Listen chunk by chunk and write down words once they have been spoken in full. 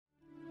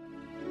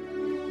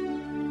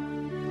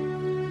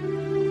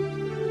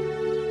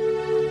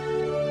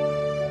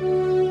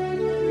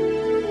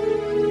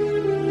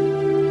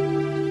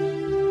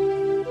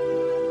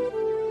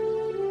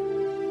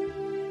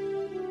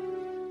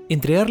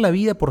Entregar la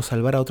vida por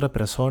salvar a otra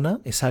persona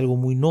es algo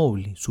muy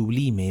noble,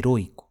 sublime,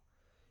 heroico.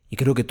 Y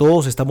creo que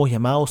todos estamos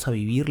llamados a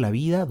vivir la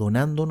vida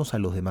donándonos a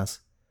los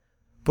demás.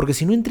 Porque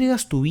si no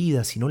entregas tu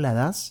vida, si no la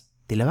das,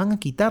 te la van a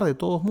quitar de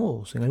todos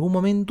modos. En algún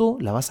momento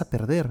la vas a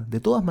perder,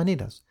 de todas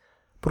maneras.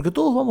 Porque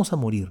todos vamos a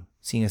morir,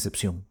 sin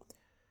excepción.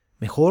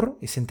 Mejor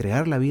es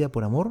entregar la vida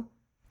por amor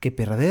que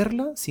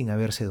perderla sin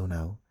haberse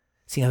donado,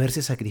 sin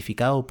haberse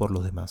sacrificado por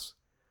los demás.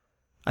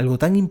 Algo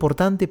tan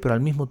importante pero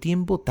al mismo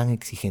tiempo tan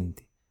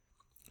exigente.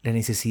 La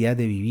necesidad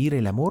de vivir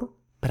el amor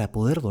para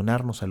poder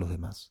donarnos a los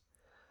demás.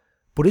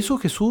 Por eso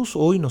Jesús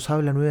hoy nos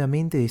habla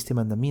nuevamente de este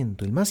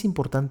mandamiento, el más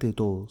importante de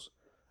todos,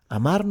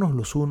 amarnos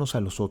los unos a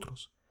los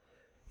otros.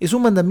 Es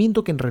un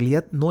mandamiento que en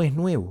realidad no es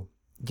nuevo,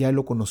 ya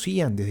lo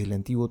conocían desde el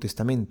Antiguo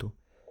Testamento,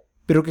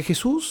 pero que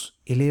Jesús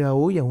eleva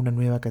hoy a una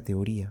nueva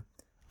categoría,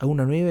 a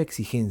una nueva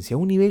exigencia, a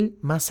un nivel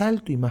más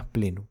alto y más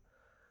pleno.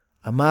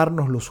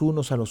 Amarnos los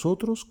unos a los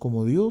otros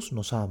como Dios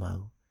nos ha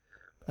amado.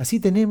 Así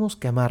tenemos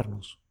que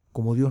amarnos,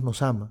 como Dios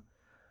nos ama,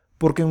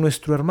 porque en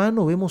nuestro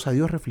hermano vemos a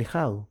Dios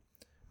reflejado,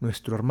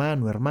 nuestro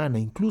hermano, hermana,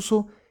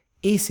 incluso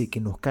ese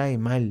que nos cae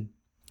mal,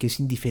 que es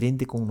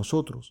indiferente con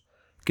nosotros,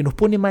 que nos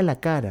pone mala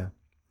cara,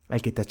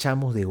 al que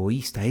tachamos de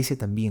egoísta, ese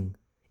también,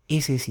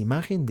 ese es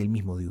imagen del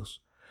mismo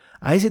Dios.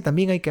 A ese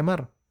también hay que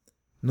amar,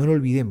 no lo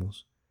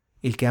olvidemos.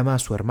 El que ama a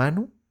su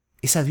hermano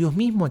es a Dios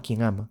mismo a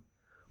quien ama,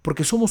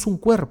 porque somos un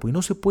cuerpo y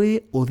no se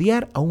puede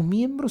odiar a un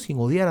miembro sin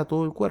odiar a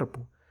todo el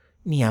cuerpo,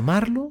 ni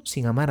amarlo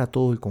sin amar a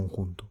todo el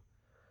conjunto.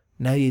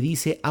 Nadie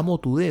dice amo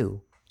tu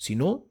dedo,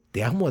 sino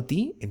te amo a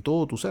ti en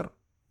todo tu ser.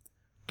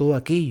 Todo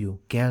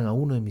aquello que hagan a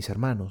uno de mis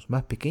hermanos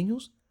más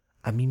pequeños,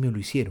 a mí me lo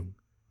hicieron,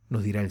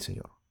 nos dirá el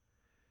Señor.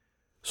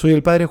 Soy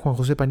el Padre Juan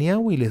José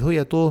Paniagua y les doy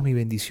a todos mi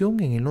bendición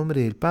en el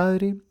nombre del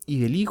Padre,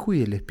 y del Hijo, y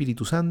del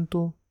Espíritu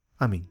Santo.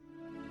 Amén.